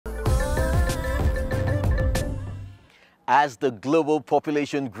As the global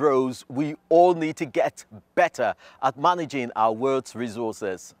population grows, we all need to get better at managing our world's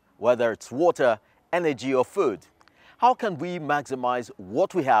resources, whether it's water, energy or food. How can we maximize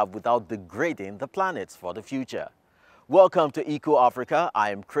what we have without degrading the planet for the future? Welcome to Eco Africa.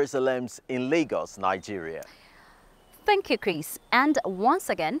 I am Chris Alems in Lagos, Nigeria. Thank you, Chris. And once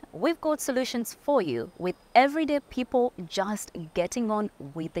again, we've got solutions for you with everyday people just getting on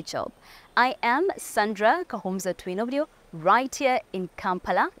with the job. I am Sandra Kahumza Twinoblio, right here in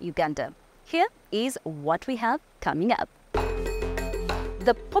Kampala, Uganda. Here is what we have coming up.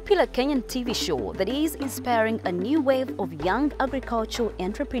 The popular Kenyan TV show that is inspiring a new wave of young agricultural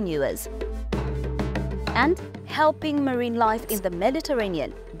entrepreneurs and helping marine life in the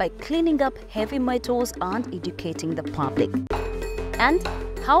Mediterranean by cleaning up heavy metals and educating the public. And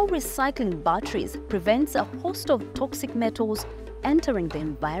how recycling batteries prevents a host of toxic metals entering the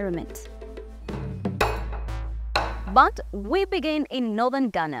environment. But we begin in northern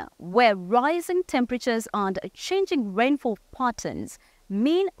Ghana, where rising temperatures and changing rainfall patterns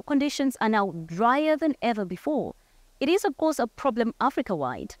mean conditions are now drier than ever before. It is, of course, a problem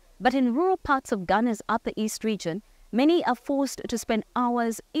Africa-wide, but in rural parts of Ghana's Upper East region, many are forced to spend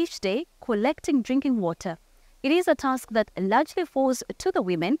hours each day collecting drinking water. It is a task that largely falls to the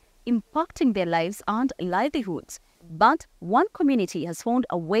women, impacting their lives and livelihoods. But one community has found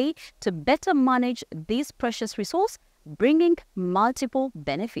a way to better manage this precious resource, bringing multiple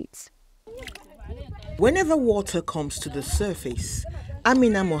benefits. Whenever water comes to the surface,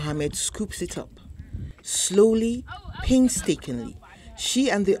 Amina Mohammed scoops it up. Slowly, painstakingly, she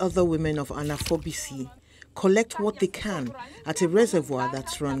and the other women of Anafobisi collect what they can at a reservoir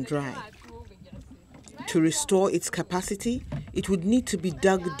that's run dry. To restore its capacity, it would need to be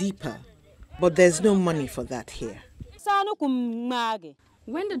dug deeper, but there's no money for that here.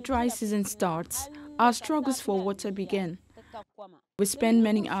 When the dry season starts, our struggles for water begin. We spend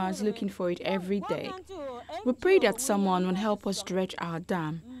many hours looking for it every day. We pray that someone will help us dredge our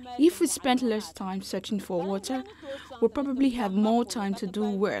dam. If we spent less time searching for water, we'll probably have more time to do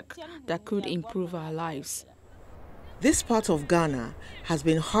work that could improve our lives. This part of Ghana has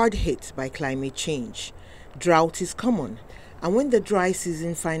been hard hit by climate change. Drought is common, and when the dry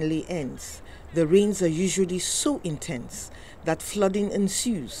season finally ends, the rains are usually so intense that flooding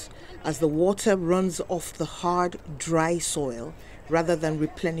ensues as the water runs off the hard, dry soil rather than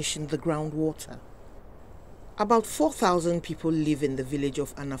replenishing the groundwater. About 4,000 people live in the village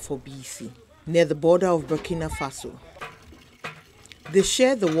of Anafobisi, near the border of Burkina Faso. They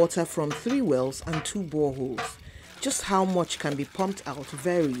share the water from 3 wells and 2 boreholes. Just how much can be pumped out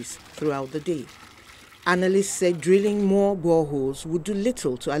varies throughout the day. Analysts say drilling more boreholes would do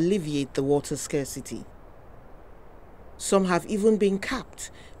little to alleviate the water scarcity. Some have even been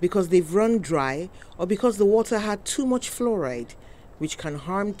capped because they've run dry or because the water had too much fluoride, which can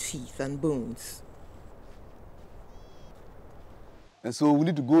harm teeth and bones. And so we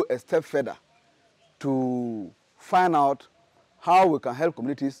need to go a step further to find out how we can help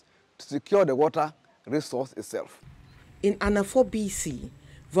communities to secure the water resource itself. In Anafobisi,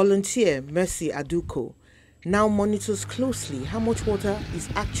 volunteer Mercy Aduko now monitors closely how much water is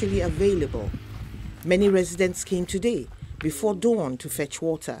actually available. Many residents came today before dawn to fetch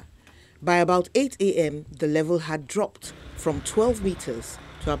water. By about 8 a.m., the level had dropped from 12 meters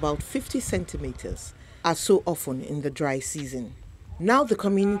to about 50 centimeters, as so often in the dry season. Now the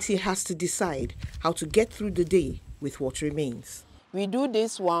community has to decide how to get through the day with what remains. We do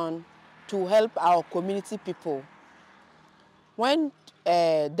this one to help our community people. When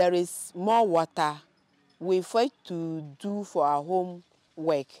there is more water, we fight to do for our home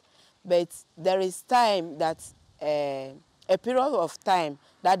work. But there is time that, a period of time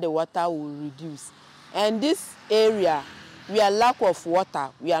that the water will reduce. And this area, we are lack of water,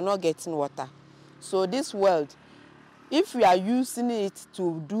 we are not getting water. So this world, if we are using it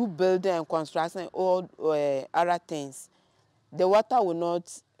to do building and construction or other things, the water will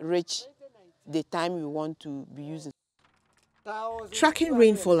not reach the time we want to be using. Tracking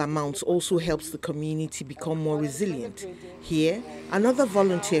rainfall amounts also helps the community become more resilient. Here, another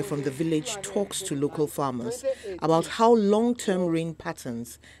volunteer from the village talks to local farmers about how long-term rain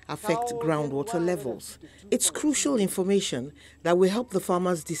patterns affect groundwater levels. It's crucial information that will help the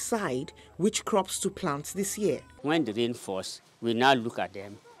farmers decide which crops to plant this year. When the rain falls, we now look at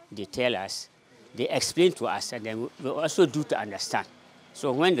them, they tell us, they explain to us, and then we also do to understand.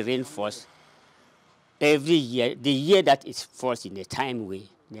 So when the rain falls, every year, the year that it falls in the time way,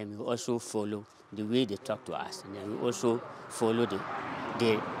 then we also follow the way they talk to us, and then we also follow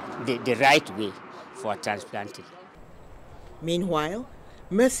the right way for transplanting. Meanwhile,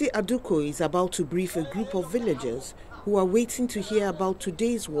 Mercy Aduko is about to brief a group of villagers who are waiting to hear about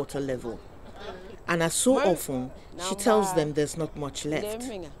today's water level. And as so often, she tells them there's not much left.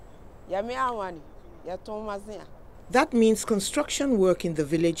 That means construction work in the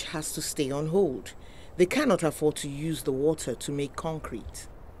village has to stay on hold. They cannot afford to use the water to make concrete.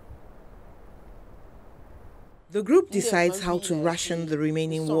 The group decides how to ration the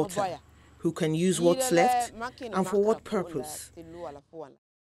remaining water, who can use what's left, and for what purpose.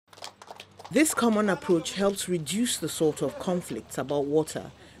 This common approach helps reduce the sort of conflicts about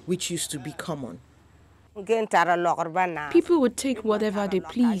water which used to be common. People would take whatever they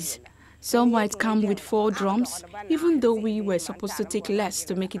please. Some might come with 4 drums, even though we were supposed to take less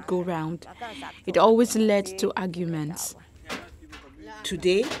to make it go round. It always led to arguments.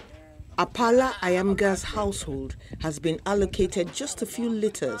 Today, Apala Ayamga's household has been allocated just a few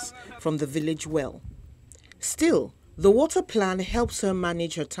liters from the village well. Still, the water plan helps her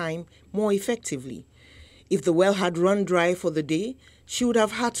manage her time more effectively. If the well had run dry for the day, she would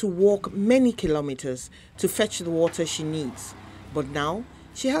have had to walk many kilometers to fetch the water she needs. But now,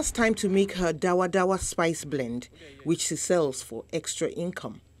 she has time to make her dawa dawa spice blend, which she sells for extra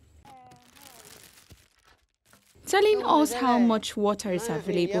income. Telling us how much water is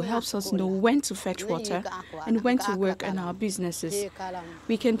available helps us know when to fetch water and when to work on our businesses.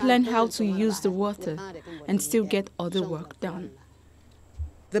 We can plan how to use the water and still get other work done.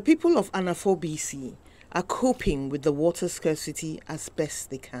 The people of Anafo BC are coping with the water scarcity as best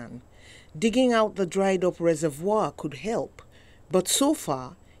they can. Digging out the dried up reservoir could help, but so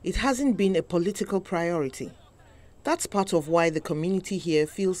far it hasn't been a political priority. That's part of why the community here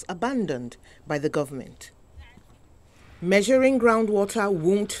feels abandoned by the government. Measuring groundwater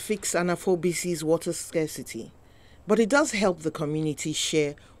won't fix Anafo BC's water scarcity, but it does help the community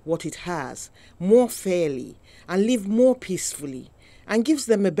share what it has more fairly and live more peacefully, and gives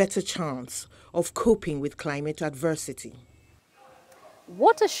them a better chance of coping with climate adversity.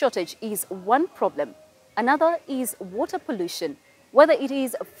 Water shortage is one problem. Another is water pollution, whether it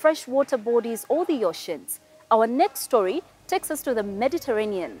is freshwater bodies or the oceans. Our next story takes us to the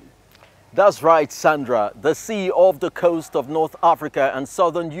Mediterranean. That's right, Sandra. The sea off the coast of North Africa and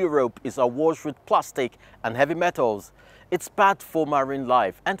southern Europe is awash with plastic and heavy metals. It's bad for marine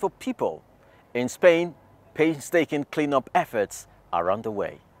life and for people. In Spain, painstaking cleanup efforts are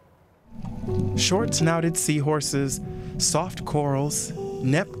underway. Short-snouted seahorses, soft corals,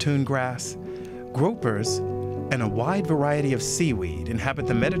 Neptune grass, gropers, and a wide variety of seaweed inhabit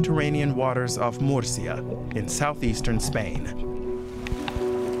the Mediterranean waters off Murcia in southeastern Spain.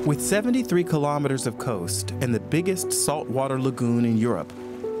 With 73 kilometers of coast and the biggest saltwater lagoon in Europe,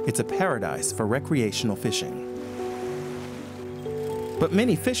 it's a paradise for recreational fishing. But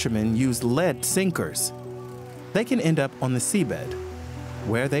many fishermen use lead sinkers. They can end up on the seabed,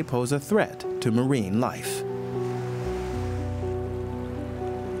 where they pose a threat to marine life.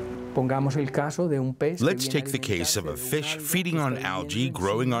 Let's take the case of a fish feeding on algae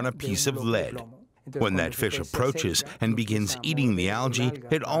growing on a piece of lead. When that fish approaches and begins eating the algae,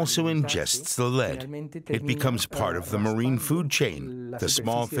 it also ingests the lead. It becomes part of the marine food chain, the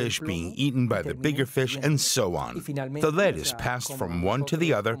small fish being eaten by the bigger fish, and so on. The lead is passed from one to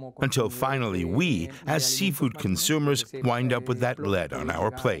the other until finally we, as seafood consumers, wind up with that lead on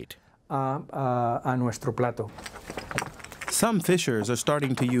our plate. Some fishers are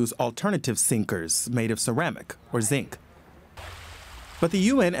starting to use alternative sinkers made of ceramic or zinc. But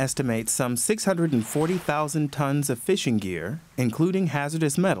the UN estimates some 640,000 tons of fishing gear, including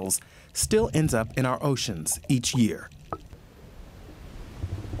hazardous metals, still ends up in our oceans each year.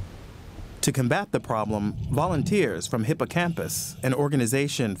 To combat the problem, volunteers from Hippocampus, an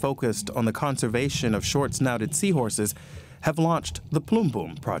organization focused on the conservation of short-snouted seahorses, have launched the Plum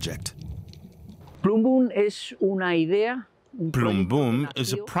Boom project. Plum Boom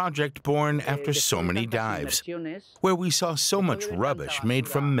is a project born after so many dives, where we saw so much rubbish made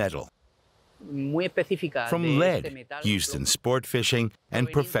from metal, from lead used in sport fishing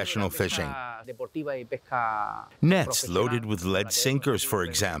and professional fishing. Nets loaded with lead sinkers, for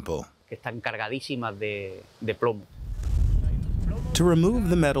example. To remove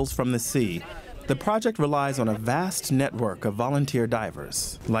the metals from the sea, the project relies on a vast network of volunteer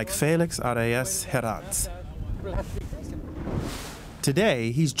divers, like Felix Arias Herranz.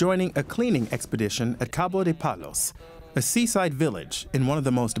 Today, he's joining a cleaning expedition at Cabo de Palos, a seaside village in one of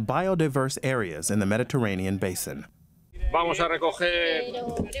the most biodiverse areas in the Mediterranean basin.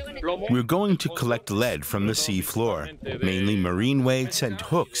 We're going to collect lead from the sea floor, mainly marine weights and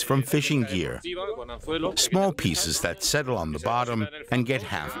hooks from fishing gear. Small pieces that settle on the bottom and get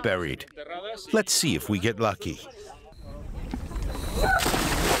half buried. Let's see if we get lucky.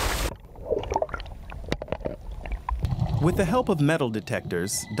 With the help of metal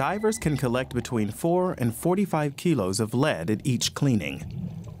detectors, divers can collect between 4 and 45 kilos of lead at each cleaning.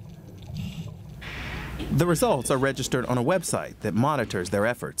 The results are registered on a website that monitors their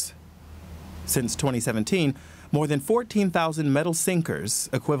efforts. Since 2017, more than 14,000 metal sinkers,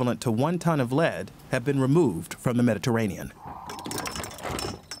 equivalent to 1 ton of lead, have been removed from the Mediterranean.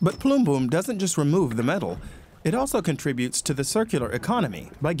 But Plume Boom doesn't just remove the metal, it also contributes to the circular economy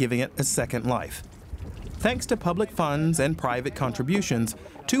by giving it a second life. Thanks to public funds and private contributions,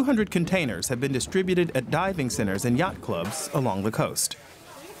 200 containers have been distributed at diving centers and yacht clubs along the coast.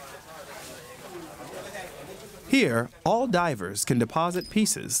 Here, all divers can deposit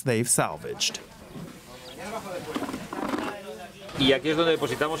pieces they've salvaged. We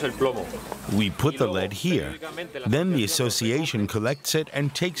put the lead here. Then the association collects it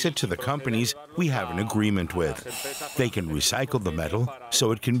and takes it to the companies we have an agreement with. They can recycle the metal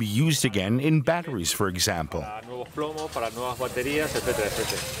so it can be used again in batteries, for example.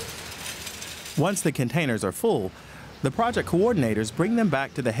 Once the containers are full, the project coordinators bring them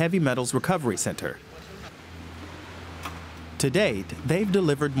back to the Heavy Metals Recovery Center. To date, they've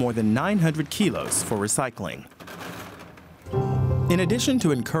delivered more than 900 kilos for recycling. In addition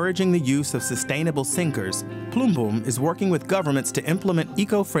to encouraging the use of sustainable sinkers, Plume Boom is working with governments to implement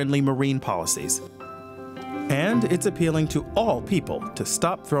eco-friendly marine policies. And it's appealing to all people to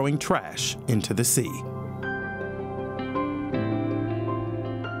stop throwing trash into the sea.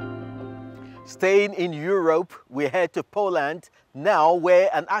 Staying in Europe, we head to Poland now, where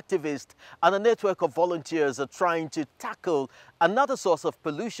an activist and a network of volunteers are trying to tackle another source of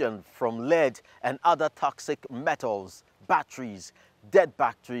pollution from lead and other toxic metals. Batteries, dead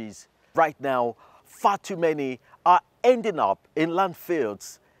batteries. Right now, far too many are ending up in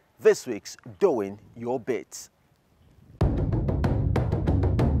landfills. This week's Doing Your Bit.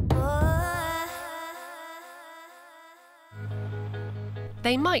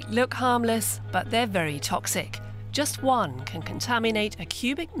 They might look harmless, but they're very toxic. Just one can contaminate a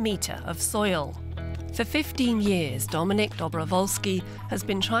cubic meter of soil. For 15 years, Dominik Dobrowolski has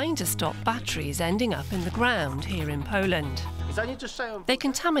been trying to stop batteries ending up in the ground here in Poland. They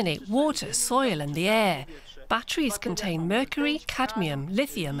contaminate water, soil and the air. Batteries contain mercury, cadmium,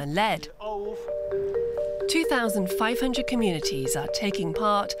 lithium and lead. 2,500 communities are taking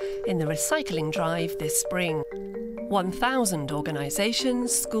part in the recycling drive this spring. 1,000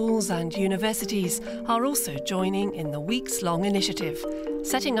 organisations, schools and universities are also joining in the weeks-long initiative,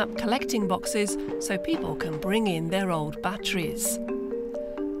 setting up collecting boxes so people can bring in their old batteries.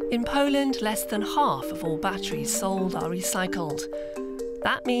 In Poland, less than half of all batteries sold are recycled.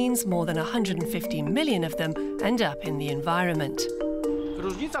 That means more than 150 million of them end up in the environment.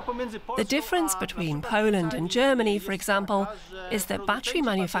 The difference between Poland and Germany, for example, is that battery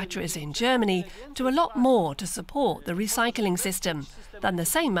manufacturers in Germany do a lot more to support the recycling system than the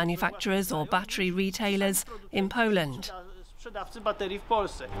same manufacturers or battery retailers in Poland.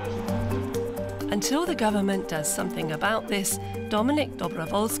 Until the government does something about this, Dominik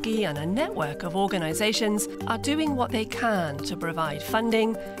Dobrowolski and a network of organisations are doing what they can to provide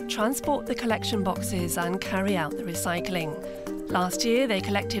funding, transport the collection boxes and carry out the recycling. Last year, they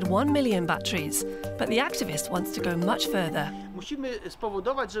collected 1 million batteries, but the activist wants to go much further.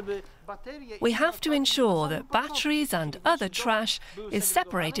 We have to ensure that batteries and other trash is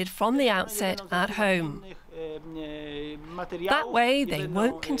separated from the outset at home. That way, they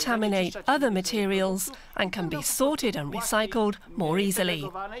won't contaminate other materials and can be sorted and recycled more easily.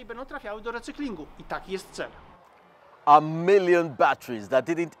 1 million batteries that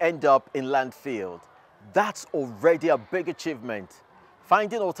didn't end up in landfill. That's already a big achievement.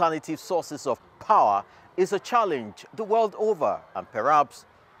 Finding alternative sources of power is a challenge the world over, and perhaps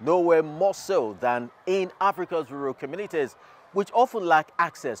nowhere more so than in Africa's rural communities, which often lack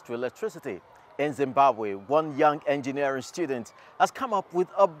access to electricity. In Zimbabwe, one young engineering student has come up with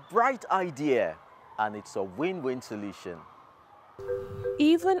a bright idea, and it's a win-win solution.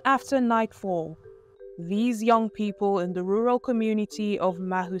 Even after nightfall, these young people in the rural community of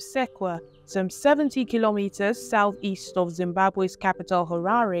Mahusekwa, some 70 kilometers southeast of Zimbabwe's capital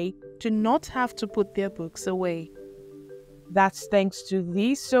Harare, do not have to put their books away. That's thanks to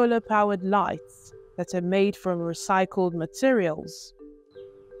these solar-powered lights that are made from recycled materials.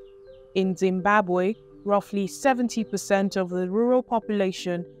 In Zimbabwe, roughly 70% of the rural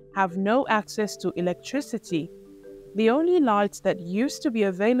population have no access to electricity. The only lights that used to be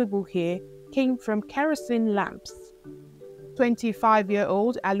available here came from kerosene lamps.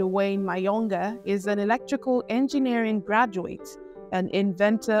 25-year-old Aluwayne Mayonga is an electrical engineering graduate, an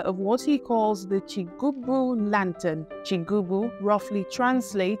inventor of what he calls the Chigubu lantern. Chigubu roughly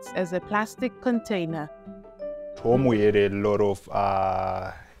translates as a plastic container. home, we had a lot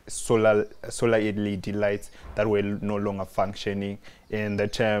of solar LED lights that were no longer functioning. And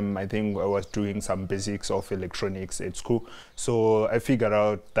that time, I think I was doing some basics of electronics at school. So I figured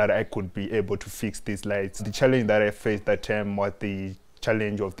out that I could be able to fix these lights. The challenge that I faced that time was the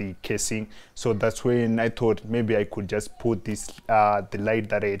challenge of the casing. So that's when I thought maybe I could just put this the light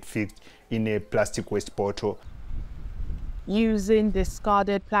that I had fixed in a plastic waste bottle. Using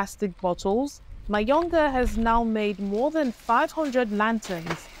discarded plastic bottles, Mayonga has now made more than 500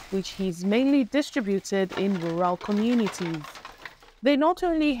 lanterns, which he's mainly distributed in rural communities. They not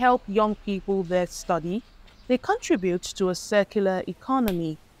only help young people there study, they contribute to a circular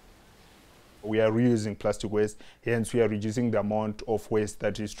economy. We are reusing plastic waste, hence we are reducing the amount of waste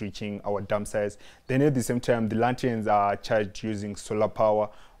that is reaching our dump sites. Then at the same time, the lanterns are charged using solar power,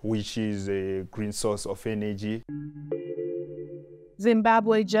 which is a green source of energy.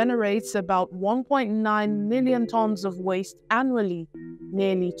 Zimbabwe generates about 1.9 million tons of waste annually.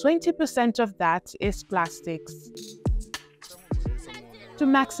 Nearly 20% of that is plastics. To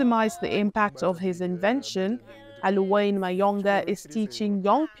maximize the impact of his invention, Aluwain Mayonga is teaching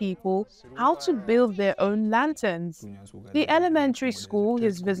young people how to build their own lanterns. The elementary school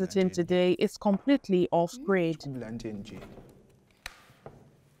he's visiting today is completely off-grid.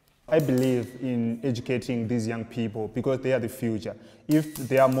 I believe in educating these young people because they are the future. If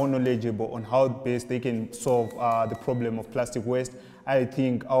they are more knowledgeable on how best they can solve the problem of plastic waste, I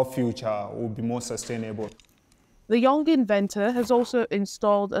think our future will be more sustainable. The young inventor has also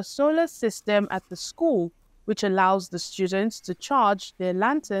installed a solar system at the school, which allows the students to charge their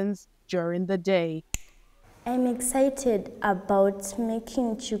lanterns during the day. I'm excited about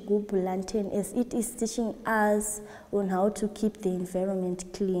making Chigubu lantern as it is teaching us on how to keep the environment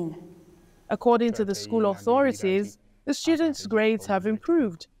clean. According to the school authorities, the students' grades have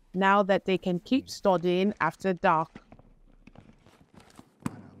improved now that they can keep studying after dark.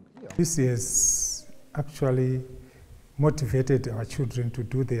 This has actually motivated our children to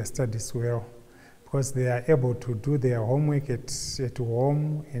do their studies well, because they are able to do their homework at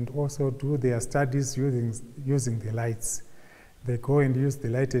home and also do their studies using the lights. They go and use the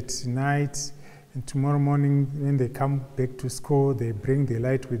light at night, and tomorrow morning when they come back to school, they bring the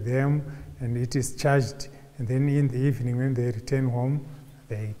light with them and it is charged. And then in the evening when they return home,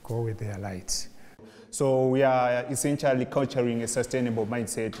 they go with their lights. So we are essentially culturing a sustainable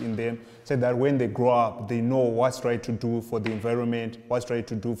mindset in them so that when they grow up, they know what's right to do for the environment, what's right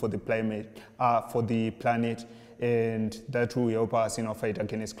to do for the planet, and that will help us in our fight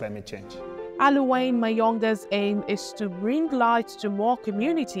against climate change. Aluwain Mayonga's aim is to bring light to more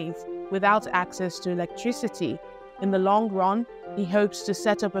communities without access to electricity. In the long run, he hopes to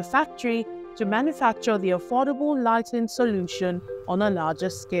set up a factory to manufacture the affordable lighting solution on a larger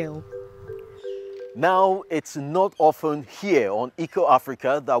scale. Now, it's not often here on Eco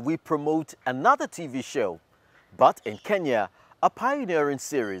Africa that we promote another TV show. But in Kenya, a pioneering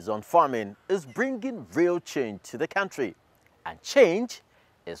series on farming is bringing real change to the country. And change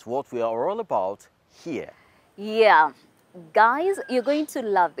is what we are all about here. Yeah, guys, you're going to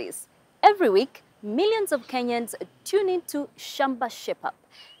love this. Every week, millions of Kenyans tune into Shamba Shape Up.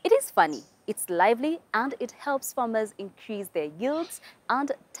 It is funny, it's lively, and it helps farmers increase their yields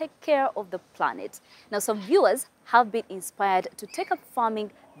and take care of the planet. Now, some viewers have been inspired to take up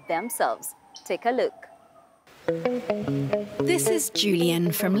farming themselves. Take a look. This is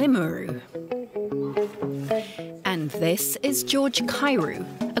Julian from Limuru. And this is George Kairu,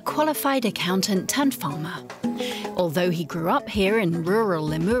 a qualified accountant turned farmer. Although he grew up here in rural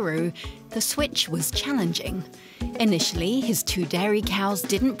Limuru, the switch was challenging. Initially, his 2 dairy cows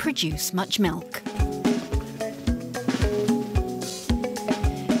didn't produce much milk.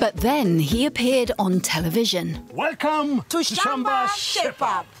 But then he appeared on television. Welcome to Shamba Shape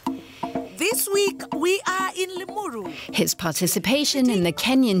Up. This week, we are in Limuru. His participation in the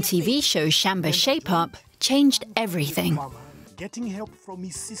Kenyan TV show Shamba Shape Up changed everything. Getting help from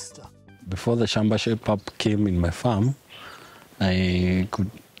his sister. Before the Shamba Shape Up came in my farm, I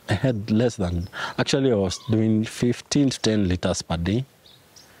had less than, actually I was doing 15 to 10 liters per day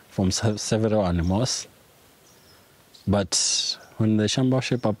from several animals. But when the Shamba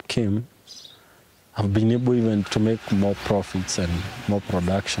Shape Up came, I've been able even to make more profits and more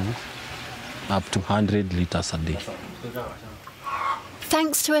production, up to 100 liters a day.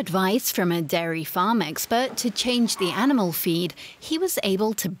 Thanks to advice from a dairy farm expert to change the animal feed, he was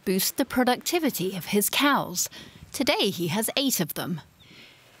able to boost the productivity of his cows. Today he has 8 of them.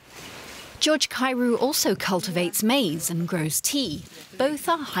 George Kairu also cultivates maize and grows tea. Both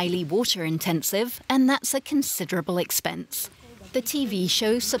are highly water intensive, and that's a considerable expense. The TV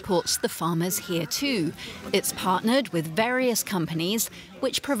show supports the farmers here too. It's partnered with various companies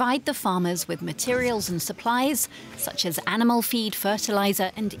which provide the farmers with materials and supplies, such as animal feed,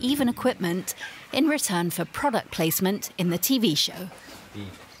 fertilizer, and even equipment, in return for product placement in the TV show.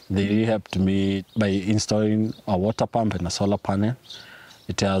 They helped me by installing a water pump and a solar panel.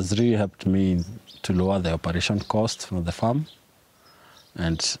 It has really helped me to lower the operation costs for the farm,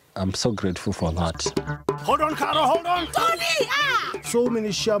 and I'm so grateful for that. Hold on, Caro, hold on! Tony! So many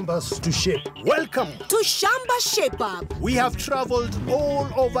shambas to shape. Welcome to Shamba Shape Up. We have traveled all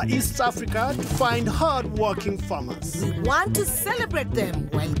over East Africa to find hard-working farmers. We want to celebrate them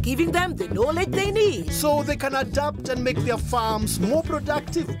while giving them the knowledge they need, so they can adapt and make their farms more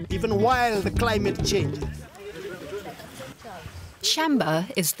productive, even while the climate changes.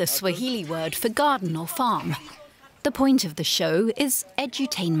 Shamba is the Swahili word for garden or farm. The point of the show is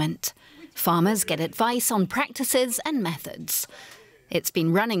edutainment. Farmers get advice on practices and methods. It's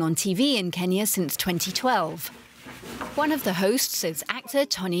been running on TV in Kenya since 2012. One of the hosts is actor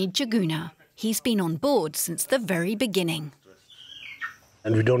Tony Jaguna. He's been on board since the very beginning.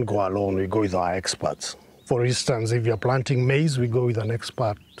 And we don't go alone, we go with our experts. For instance, if you're planting maize, we go with an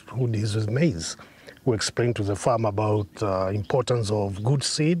expert who deals with maize. We explain to the farmer about the importance of good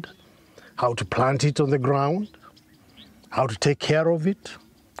seed, how to plant it on the ground, how to take care of it,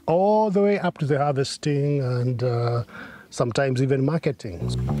 all the way up to the harvesting and sometimes even marketing.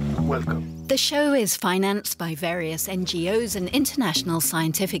 Welcome. The show is financed by various NGOs and international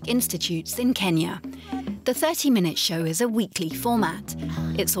scientific institutes in Kenya. The 30-minute show is a weekly format.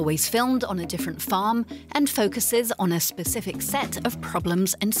 It's always filmed on a different farm and focuses on a specific set of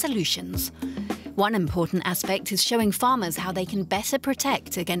problems and solutions. One important aspect is showing farmers how they can better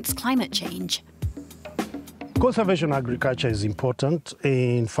protect against climate change. Conservation agriculture is important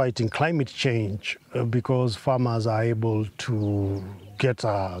in fighting climate change because farmers are able to get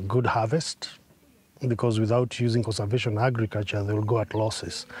a good harvest, because without using conservation agriculture, they will go at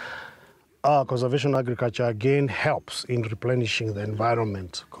losses. Conservation agriculture again helps in replenishing the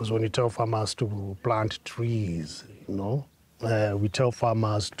environment, because when you tell farmers to plant trees, we tell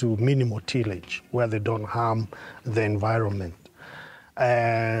farmers to minimal tillage where they don't harm the environment.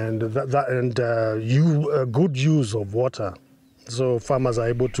 And good use of water. So farmers are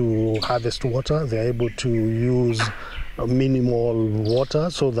able to harvest water, they're able to use minimal water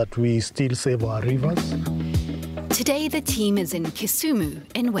so that we still save our rivers. Today the team is in Kisumu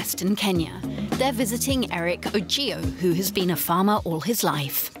in Western Kenya. They're visiting Eric Ojio, who has been a farmer all his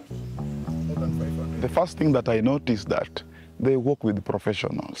life. The first thing that I noticed that they work with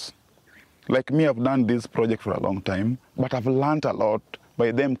professionals. Like me, I've done this project for a long time, but I've learned a lot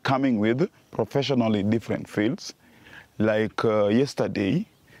by them coming with professional in different fields. Like yesterday,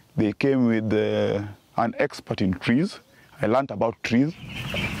 they came with an expert in trees. I learned about trees.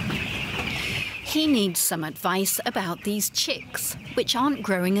 He needs some advice about these chicks, which aren't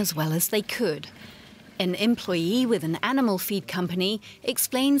growing as well as they could. An employee with an animal feed company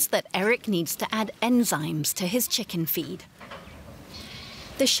explains that Eric needs to add enzymes to his chicken feed.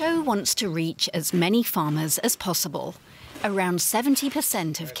 The show wants to reach as many farmers as possible. Around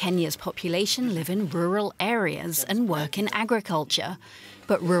 70% of Kenya's population live in rural areas and work in agriculture,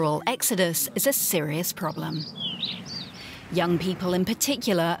 but rural exodus is a serious problem. Young people in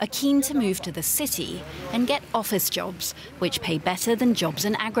particular are keen to move to the city and get office jobs, which pay better than jobs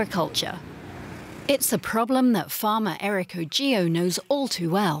in agriculture. It's a problem that farmer Eric Ojio knows all too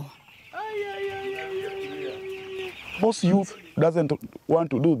well. Most youth doesn't want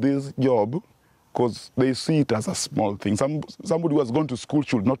to do this job because they see it as a small thing. Somebody who has gone to school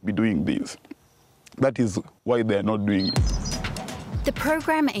should not be doing this. That is why they are not doing it. The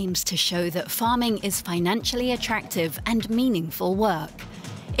program aims to show that farming is financially attractive and meaningful work.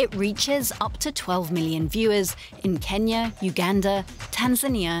 It reaches up to 12 million viewers in Kenya, Uganda,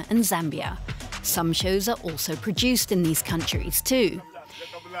 Tanzania and Zambia. Some shows are also produced in these countries too.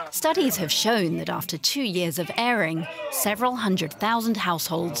 Studies have shown that after 2 years of airing, several 100,000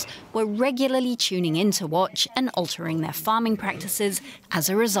 households were regularly tuning in to watch and altering their farming practices as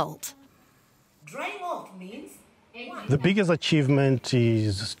a result. Drying off means The biggest achievement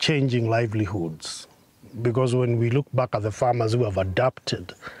is changing livelihoods, because when we look back at the farmers who have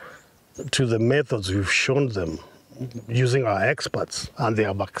adapted to the methods we've shown them using our experts, and they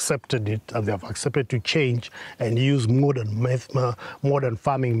have accepted it, and they have accepted to change and use modern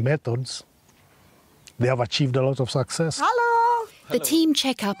farming methods, they have achieved a lot of success. Hello! The team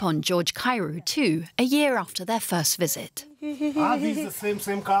check up on George Kairu too, a year after their first visit. Are these the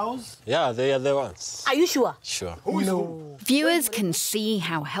same cows? Yeah, they are the ones. Are you sure? Sure. Viewers can see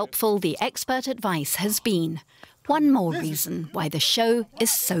how helpful the expert advice has been. One more reason why the show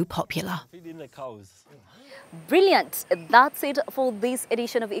is so popular. Brilliant. That's it for this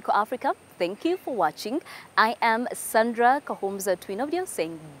edition of Eco Africa. Thank you for watching. I am Sandra Kahomza Twinobdio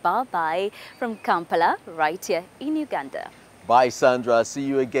saying bye-bye from Kampala, right here in Uganda. Bye, Sandra. See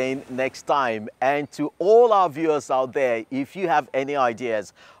you again next time. And to all our viewers out there, if you have any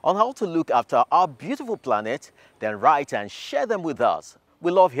ideas on how to look after our beautiful planet, then write and share them with us.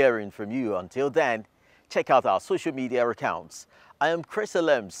 We love hearing from you. Until then, check out our social media accounts. I am Chris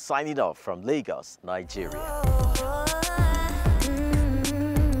Alem signing off from Lagos, Nigeria.